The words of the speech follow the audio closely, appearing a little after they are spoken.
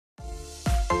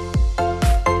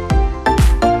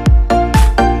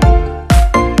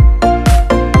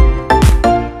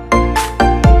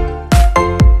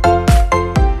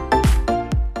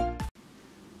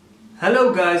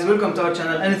guys, welcome to our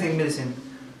channel Anything Medicine.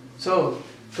 So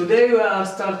today we are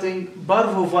starting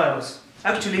Parvo virus.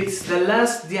 Actually it's the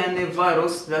last DNA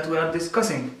virus that we are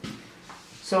discussing.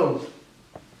 So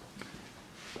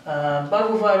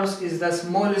Parvo virus is the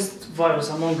smallest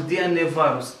virus among DNA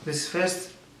virus. This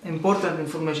first important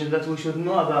information that we should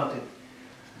know about it.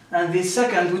 And the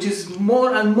second, which is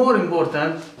more and more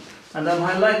important, and I'm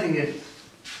highlighting it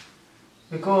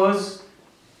because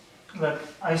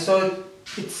I saw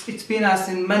it's been asked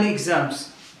in many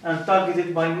exams and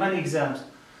targeted by many exams.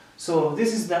 So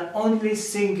this is the only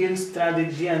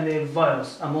single-stranded DNA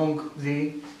virus among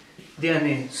the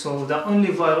DNA. So the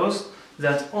only virus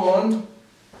that on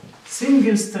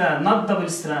single strand, not double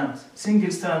strand,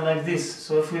 single strand like this.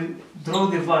 So if we draw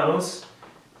the virus,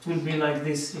 it will be like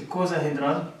this,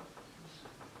 icosahedral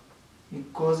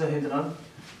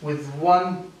with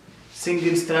one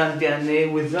single strand DNA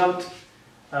without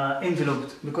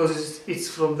enveloped, because it's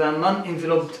from the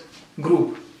non-enveloped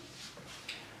group.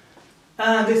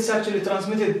 And it's actually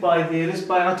transmitted by the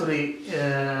respiratory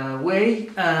way,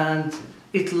 and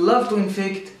it loves to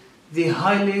infect the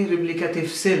highly replicative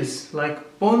cells,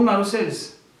 like bone marrow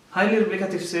cells. Highly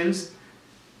replicative cells,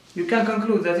 you can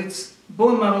conclude that it's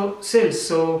bone marrow cells.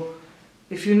 So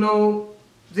if you know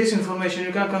this information,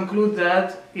 you can conclude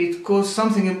that it causes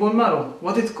something in bone marrow.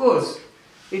 What it causes?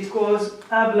 It causes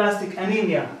aplastic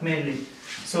anemia mainly.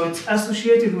 So it's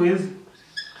associated with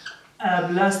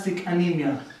aplastic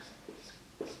anemia.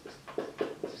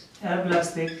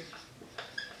 Aplastic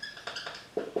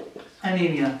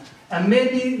anemia. And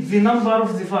maybe the number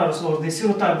of the virus or the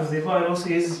serotype of the virus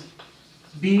is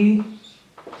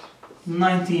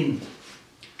B19.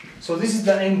 So this is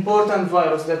the important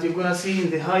virus that you're going to see in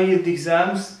the high-yield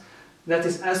exams that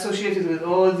is associated with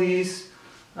all these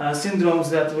syndromes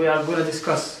that we are going to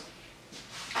discuss.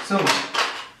 So,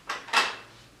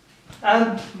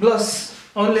 and plus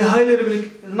only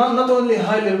not only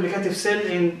highly replicative cell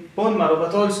in bone marrow,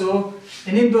 but also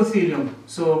in endothelium.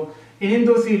 So in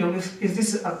endothelium, if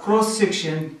this is a cross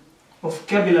section of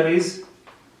capillaries,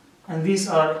 and these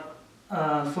are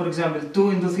for example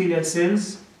 2 endothelial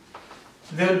cells,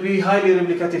 there will be highly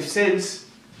replicative cells,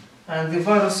 and the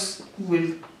virus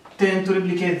will tend to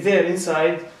replicate there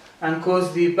inside and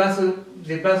cause the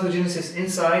pathogenesis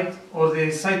inside, or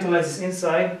the cytolysis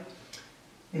inside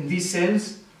in these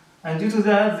cells. And due to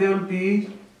that, there will be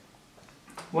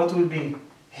what will be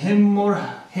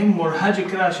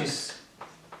hemorrhagic rashes.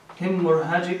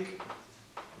 Hemorrhagic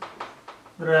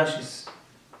rashes.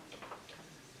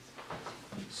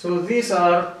 So these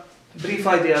are brief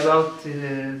idea about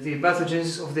the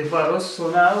pathogens of the virus. So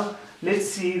now let's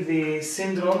see the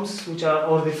syndromes, which are,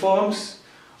 or the forms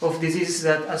of diseases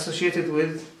that are associated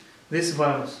with this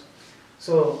virus.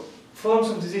 So forms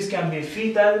of disease can be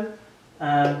fetal.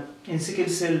 In sickle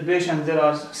cell patient there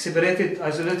are separated,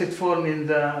 isolated form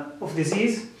of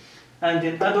disease, and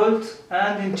in adult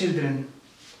and in children.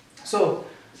 So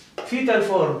fetal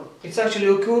form, it's actually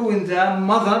occur when the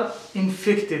mother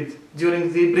infected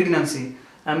during the pregnancy,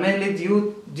 and mainly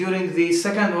during the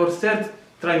second or third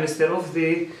trimester of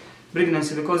the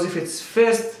pregnancy, because if it's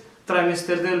first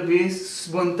trimester there will be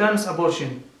spontaneous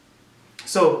abortion.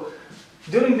 So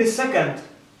during the second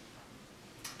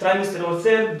trimester or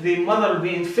third, the mother will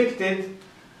be infected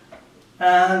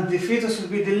and the fetus will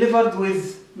be delivered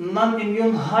with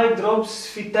non-immune hydrops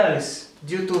fetalis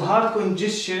due to heart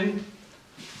congestion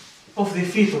of the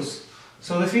fetus.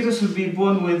 So the fetus will be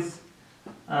born with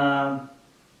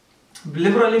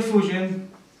pleural effusion.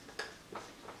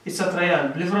 It's a trial: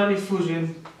 pleural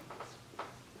effusion,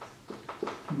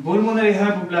 pulmonary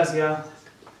hypoplasia,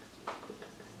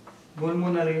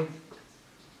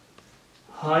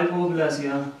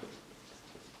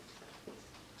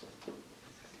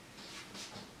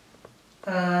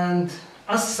 and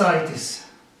ascites.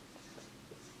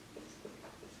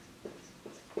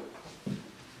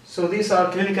 So these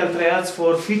are clinical trials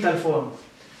for fetal form.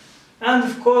 And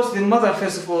of course the mother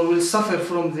first of all will suffer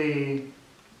from the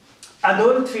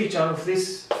adult feature of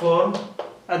this form,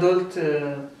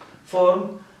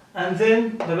 and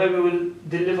then the baby will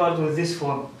deliver with this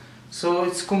form. So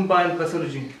it's combined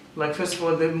pathology. Like first of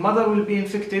all, the mother will be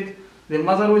infected, the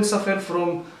mother will suffer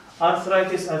from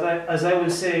arthritis, as I will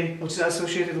say, which is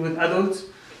associated with adults.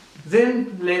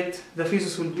 Then the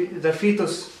fetus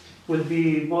will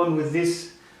be born with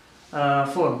this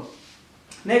form.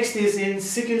 Next is in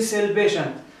sickle cell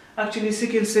patient. Actually,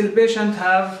 sickle cell patient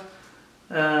have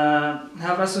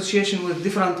association with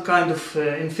different kind of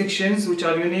infections which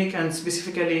are unique and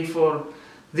specifically for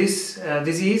this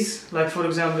disease. Like for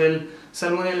example,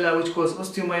 salmonella, which cause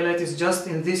osteomyelitis just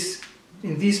in these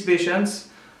patients,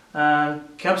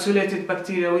 capsulated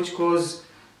bacteria which cause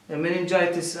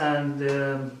meningitis and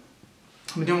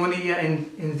pneumonia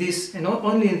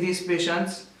only in these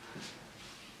patients.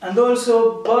 And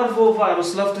also Parvo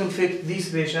virus love to infect these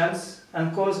patients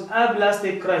and cause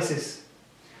aplastic crisis.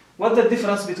 What's the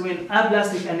difference between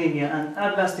aplastic anemia and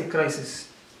aplastic crisis?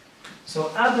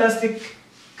 So aplastic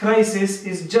crisis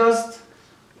is just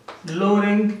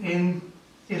lowering in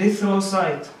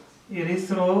erythrocytes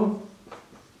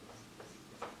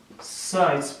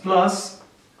plus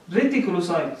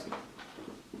reticulocyte.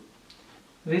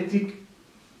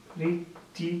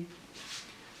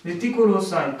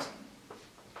 Reticulocyte.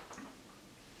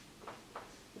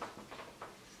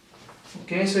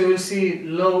 Okay, so you will see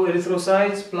low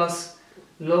erythrocytes plus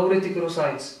low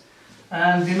reticulocytes.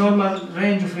 And the normal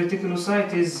range of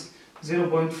reticulocyte is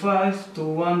 0.5 to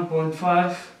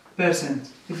 1.5%.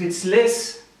 If it's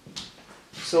less,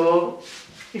 so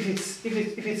if it's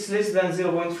less than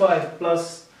 0.5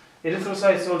 plus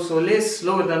erythrocytes also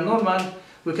lower than normal,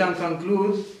 we can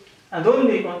conclude, and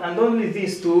only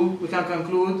these two, we can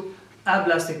conclude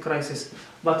aplastic crisis.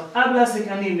 But aplastic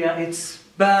anemia, it's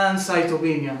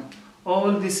pancytopenia.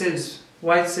 All the cells,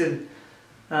 white cell,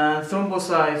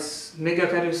 thrombocytes,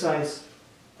 megakaryocytes,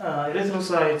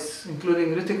 erythrocytes,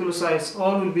 including reticulocytes,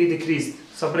 all will be decreased,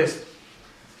 suppressed.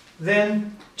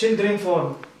 Then children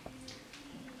form,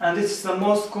 and it's the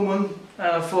most common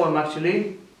form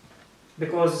actually,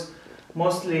 because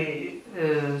mostly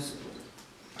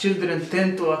children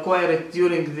tend to acquire it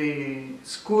during the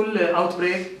school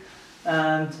outbreak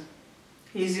and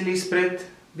easily spread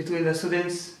between the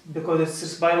students because it's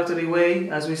respiratory way,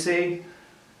 as we say,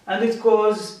 and it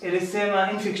causes erythema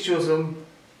infectiosum,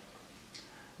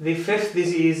 the fifth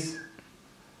disease,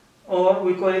 or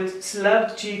we call it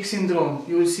slapped cheek syndrome.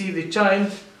 You will see the child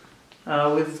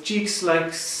with cheeks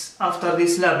like after the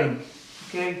slapping,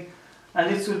 okay,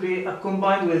 and it will be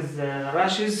combined with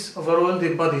rashes over all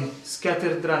the body,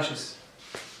 scattered rashes.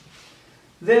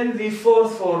 Then the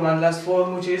fourth form and last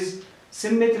form, which is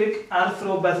symmetric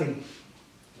arthropathy.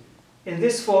 In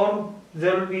this form,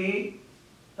 there will be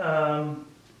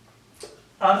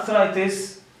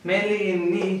arthritis mainly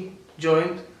in knee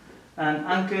joint and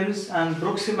ankles and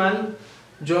proximal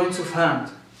joints of hand.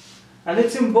 And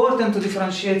it's important to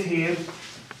differentiate here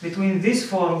between this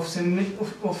form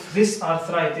of this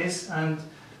arthritis and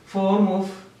form of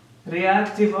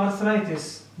reactive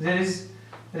arthritis. There is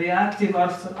reactive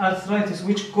arthritis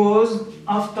which caused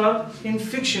after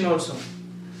infection also.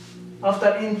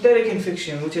 After enteric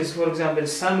infection, which is, for example,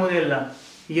 Salmonella,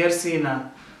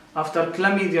 Yersinia, after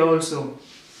chlamydia also.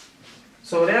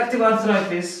 So reactive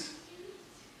arthritis,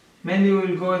 mainly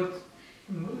we're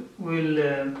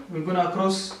gonna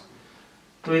cross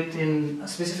to it in a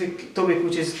specific topic,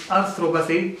 which is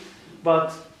arthropathy.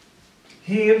 But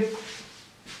here,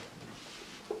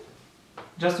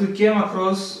 just we came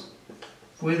across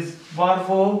with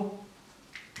Parvo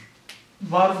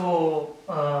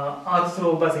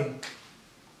arthropathy.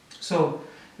 So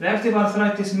reactive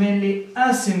arthritis mainly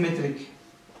asymmetric,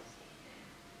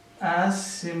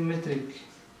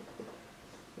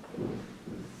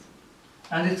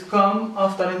 and it comes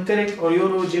after enteric or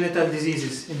urogenital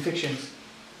diseases, infections.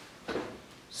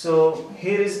 So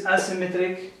here is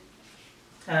asymmetric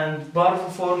and Parvo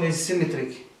form is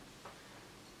symmetric.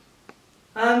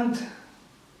 And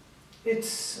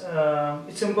it's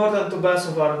important to pass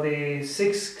over the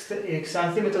 6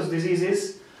 xanthimatous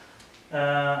diseases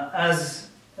as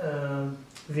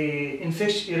the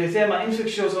erythema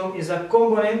infectiosum is a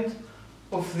component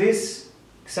of this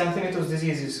xanthimatous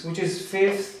diseases, which is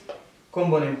 5th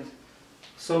component.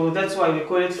 So that's why we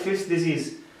call it 5th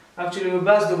disease. Actually, we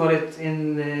passed over it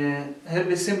in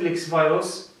herpes simplex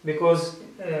virus because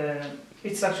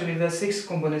it's actually the 6th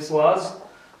component was,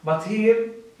 but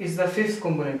here is the 5th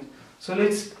component. So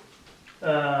let's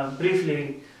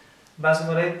briefly pass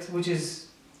over it, which is,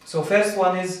 so first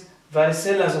one is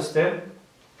varicella zoster,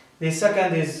 the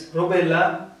second is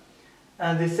rubella,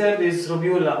 and the third is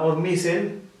rubella or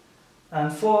measles,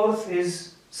 and fourth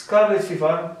is scarlet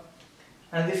fever,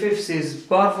 and the fifth is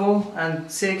parvo,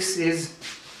 and sixth is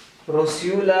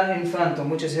roseola infantum,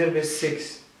 which is herpes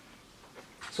 6.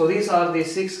 So these are the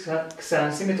 6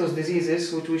 xanthimatous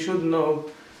diseases which we should know,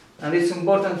 and it's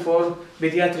important for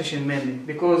pediatrician mainly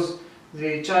because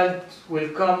the child will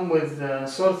come with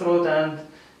sore throat and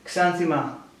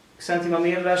xanthema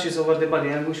mean rashes over the body,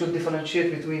 and we should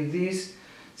differentiate between these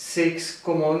 6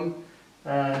 common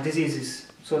diseases.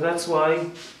 So that's why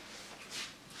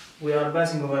we are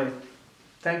passing over it.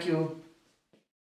 Thank you.